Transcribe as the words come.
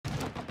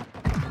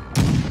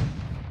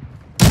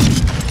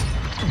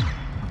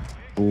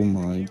Oh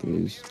my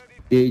goodness.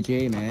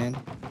 AJ, man.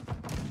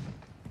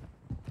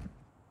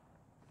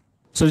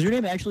 So is your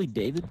name actually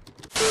David?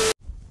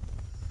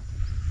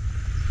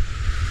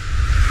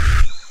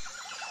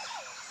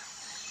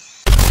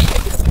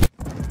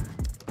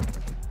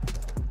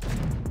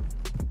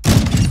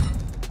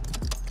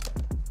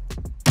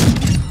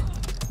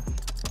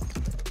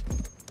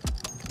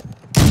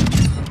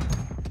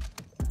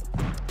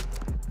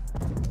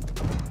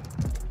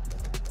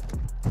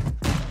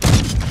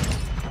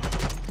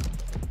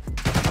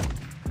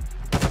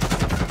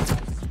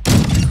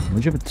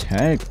 Why'd you have a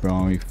tag,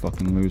 bro? You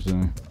fucking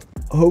loser.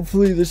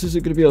 Hopefully this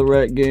isn't gonna be a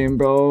rat game,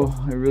 bro.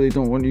 I really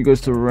don't want you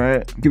guys to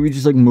rat. Can we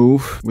just like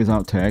move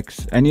without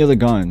tags? Any other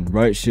gun,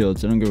 right?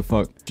 Shields, I don't give a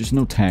fuck. Just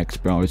no tags,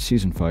 bro. It's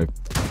season 5.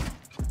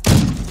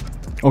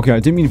 Okay, I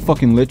didn't mean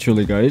fucking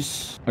literally,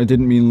 guys. I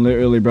didn't mean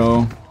literally,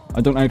 bro.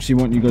 I don't actually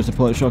want you guys to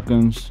pull out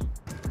shotguns.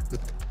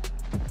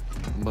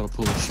 I'm about to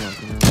pull a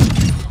shotgun.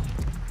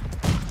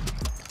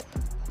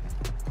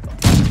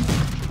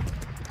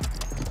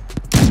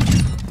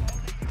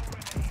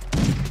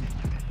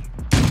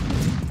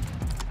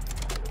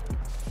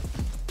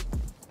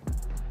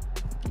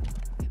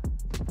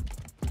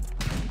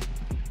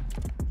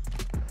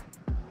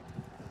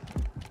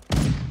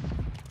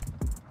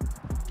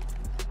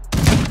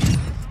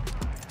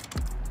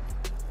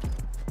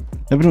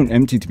 Never known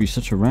empty to be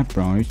such a rat,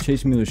 bro. He's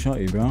chasing me with a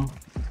shotty, bro.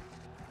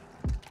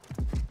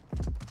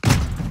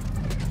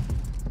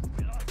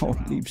 Oh,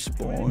 leave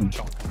spawn.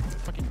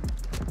 Fucking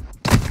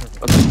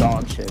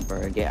dog shit,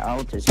 bro. Get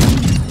out this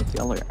game with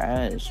your other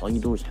ass. All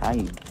you do is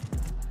hide.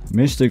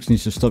 Mystics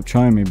needs to stop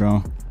trying me,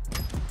 bro.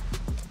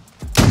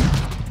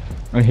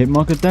 I hit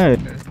marker dead.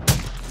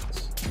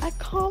 I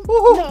can't.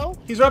 No.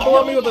 He's right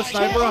below me with a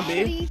sniper on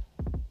B.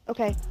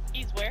 Okay.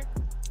 He's where?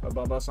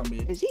 Above us on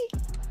B. Is he?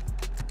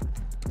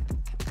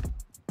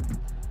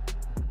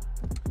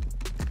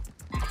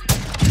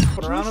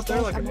 Put around up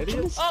there like an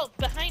idiot. Oh,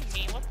 behind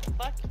me. What the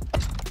fuck?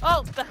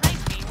 Oh, behind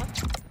me. What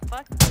the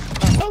fuck?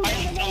 Oh,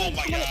 someone at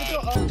the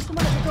door. Oh,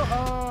 someone at the door.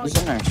 Oh, He's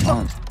in there.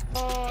 Spawn.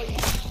 oh, you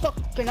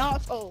fucking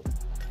asshole.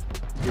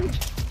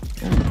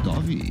 Oh,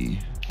 doggy.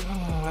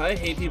 I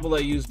hate people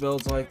that use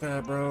builds like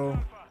that, bro.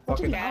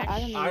 Fucking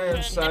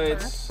iron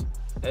sights,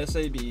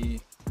 SAB,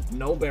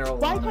 no barrel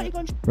Why on can't you it. go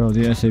and Bro,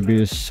 the SAB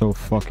is so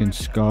fucking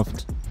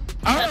scuffed.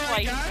 That's why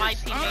he's my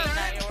teammate,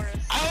 not yours.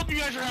 I hope you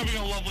guys are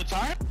having a lovely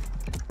time.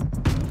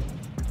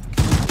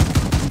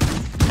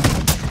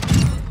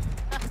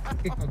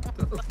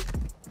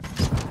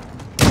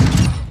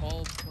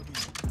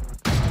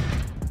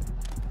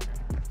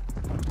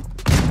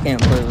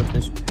 Can't play with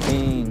this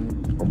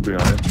ping. I'm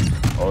behind.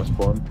 I'll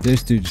spawn.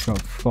 This dude just got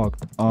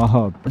fucked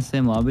up. The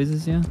same lobbies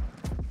as you?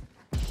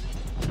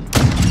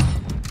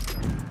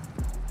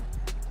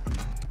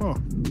 Oh.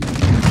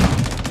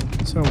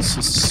 Sounds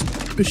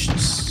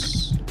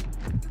suspicious.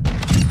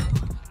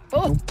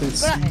 Oh, Don't that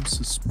seem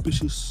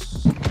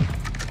suspicious?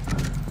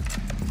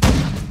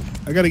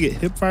 I gotta get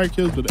hip fire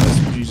kills, but the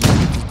SMGs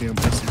just get this damn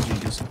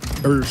SMG just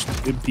burst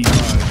MP5.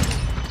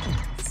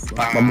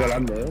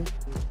 I'm there.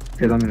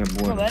 Because I'm in a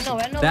board.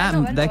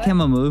 That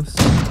camo moves.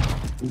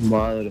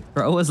 Madre.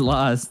 Bro was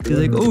lost. He's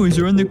like, oh, he's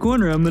around the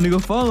corner. I'm gonna go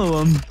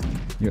follow him.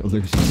 Yo,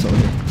 Lucy, sorry.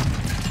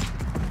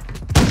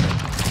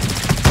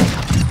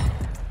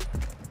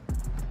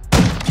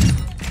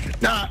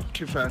 Nah,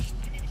 too fast.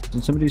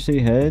 Did somebody say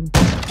head?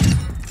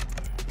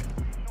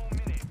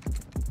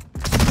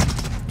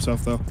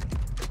 Himself though.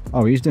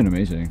 Oh, he's doing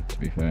amazing, to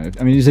be fair.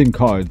 I mean, he's in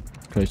COD,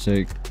 for Christ's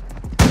sake.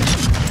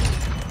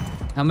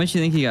 How much do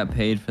you think he got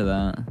paid for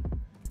that?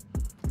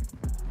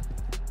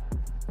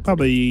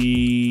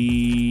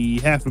 Probably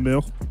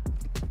 $500,000.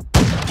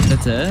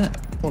 That's it?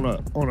 On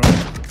a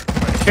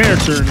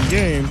character in the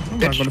game. I'm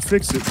not gonna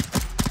fix it.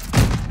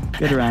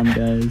 Good round,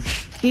 guys.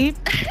 Deep.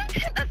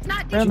 That's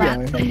not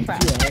Relax. Deep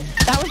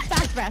breath. That was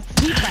fast breath.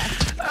 Deep breath.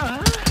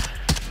 Oh,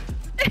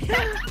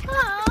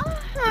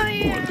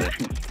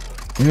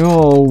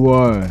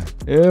 yeah.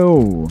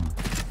 Ew.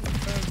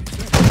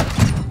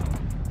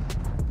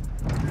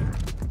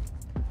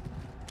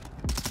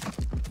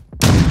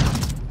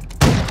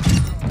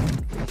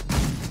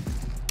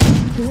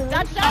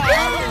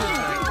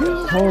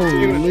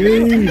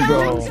 Holy,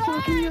 bro.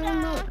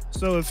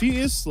 So if he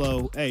is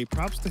slow, hey,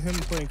 props to him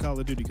playing Call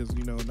of Duty, because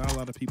you know not a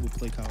lot of people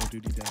play Call of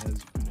Duty that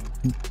has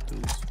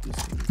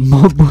those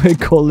My boy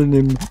calling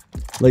him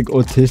like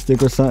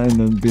autistic or something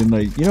and being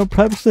like, you know,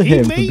 props to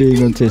him for being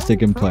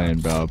autistic and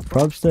playing, bro.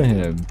 Props to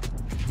him.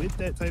 With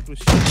that type of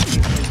shit,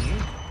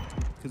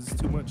 because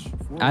it's too much.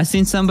 I've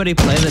seen somebody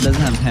play that doesn't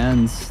have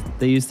hands.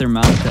 They use their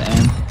mouth to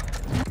aim.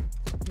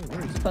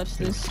 Push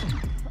this.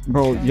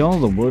 Bro, y'all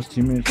the worst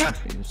teammates.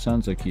 It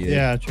sounds like he is.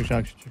 Yeah,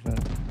 Trickshots.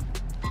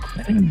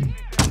 I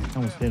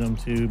almost hit him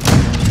too.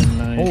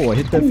 Oh, I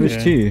hit that first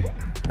tee.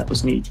 That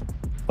was neat.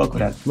 Fuck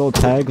that. Little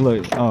tag,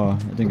 like, oh, I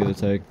didn't get a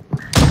tag.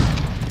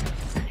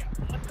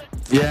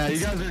 Yeah, you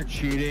guys are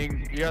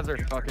cheating. You guys are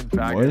fucking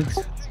faggots.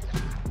 What?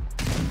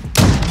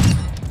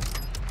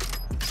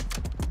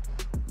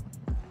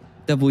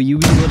 Dub, will you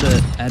be able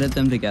to edit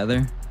them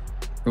together?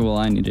 Or will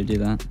I need to do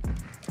that?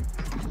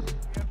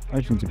 I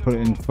just need to put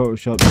it in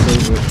Photoshop to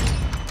save it.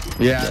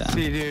 Yeah,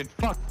 see, dude.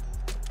 Fuck.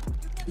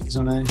 He's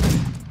on A.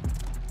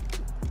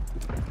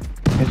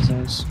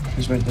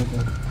 He's right there,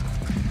 bro.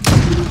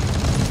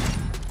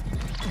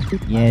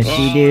 Yeah,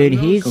 see, dude,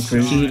 he's Go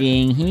crazy.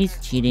 cheating. He's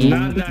cheating.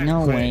 Not that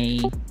No quick. way.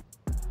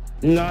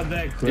 Not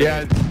that quick.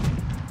 Yeah,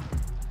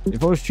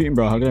 If I was cheating,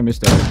 bro, how could I miss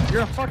that?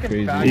 you're a fucking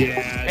Crazy. faggot.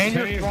 Yeah, And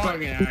tell you're your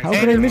fucking ass. How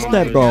could I miss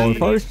that, bro?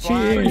 If I was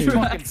cheating. You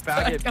fucking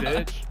faggot,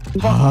 bitch.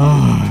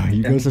 Ah,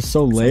 you guys are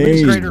so Sixth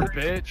lame. grader,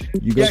 bitch.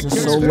 You guys Yeah, are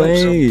so give it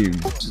lame.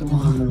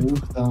 Someone on the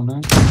roof down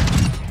there.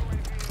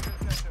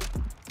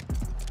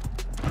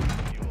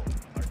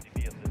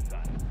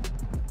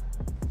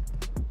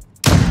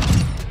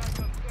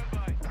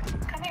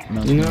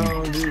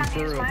 No, dude,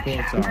 for real,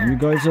 You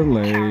guys are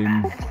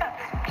lame.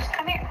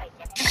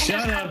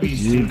 Shut up,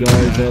 You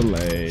guys are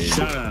lame.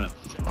 Shut up.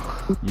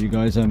 You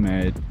guys are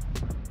mad.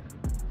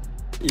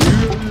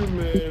 You're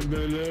mad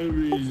for no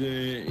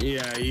reason.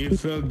 Yeah, you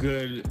feel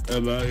good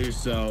about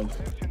yourself.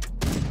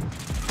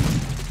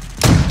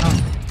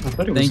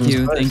 Thank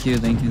you, thank you,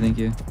 thank you, thank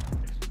you.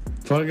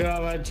 Fuck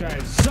off, I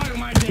tried. Suck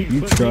my dick.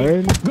 You pussy.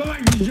 tried? Go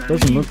back to Germany.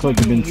 Doesn't look like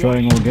you've been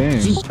trying all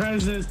game.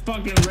 President's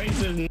fucking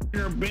racist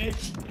nigger,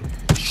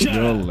 bitch. Shut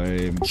You're up.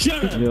 lame.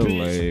 Shut up, You're bitch.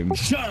 lame.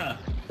 Shut up.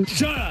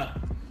 Shut up.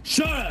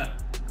 Shut up.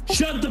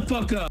 Shut the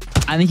fuck up.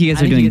 I think you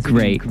guys are doing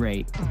great.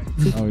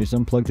 Oh, he's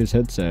unplugged his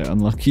headset.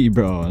 Unlucky,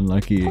 bro.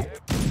 Unlucky.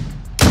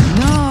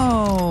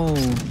 No!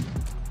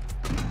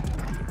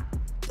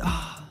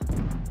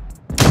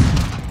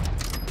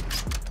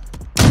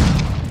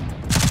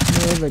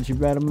 Yeah, that you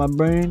right on my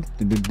brain.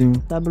 Do-do-do.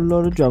 That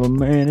below the drop a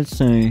man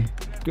insane.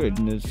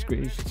 Goodness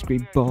gracious,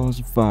 great balls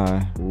of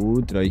fire.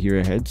 Oh, did I hear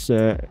a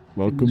headset?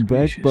 Welcome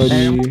back,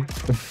 buddy.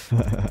 He's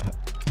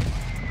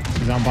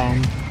on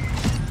bomb.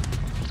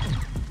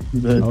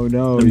 Oh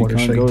no, you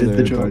can't go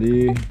there,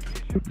 buddy.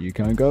 You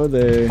can't go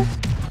there.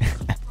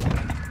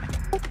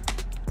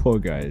 Poor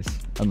guys.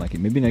 Unlucky.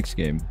 Maybe next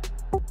game.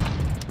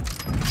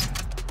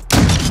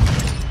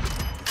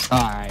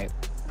 Alright.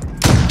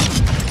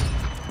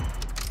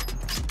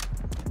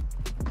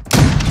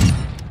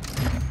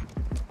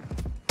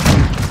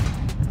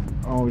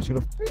 Oh, he's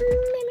gonna.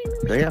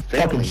 They have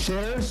family.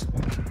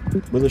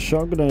 With a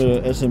shotgun and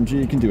a SMG,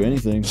 you can do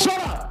anything. It's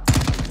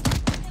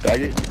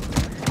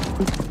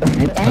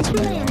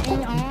actually an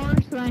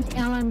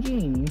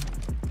AR/LMG.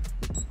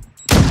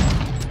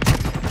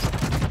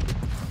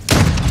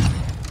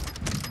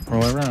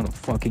 Bro, I ran out of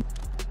fucking.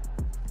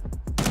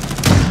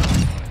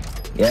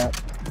 Yep.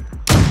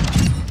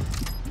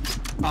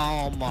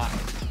 Oh my.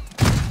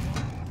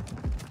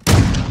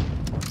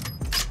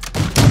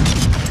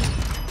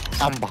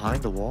 I'm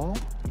behind the wall?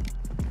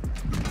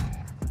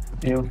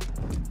 Ew.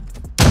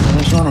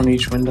 There's one on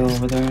each window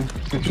over there.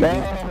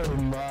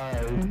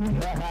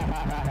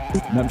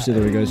 Map, see,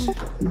 there he goes.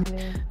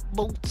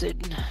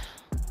 Bolton.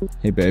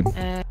 Hey, babe.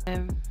 Hiya.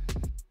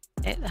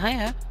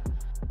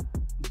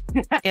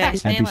 Yeah,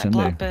 it's Happy near like Sunday.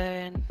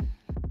 Blackburn.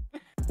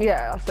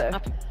 Yeah, I'll say.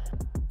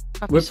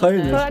 We're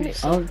playing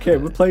this. I don't care.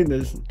 We're playing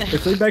this.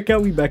 If they back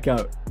out, we back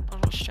out. Oh,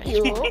 not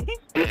strange.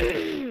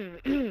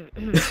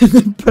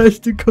 The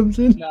Pastor comes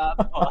in.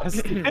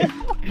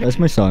 That's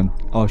my son.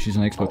 Oh, she's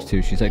on Xbox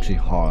too. She's actually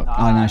hot.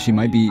 Oh no, she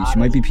might be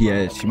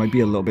PS. She might be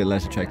a little bit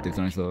less attractive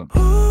than I thought.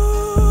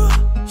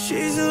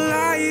 She's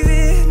alive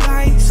at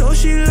night, so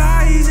she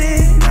lies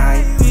at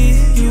night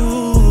with you.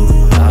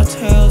 I'll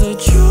tell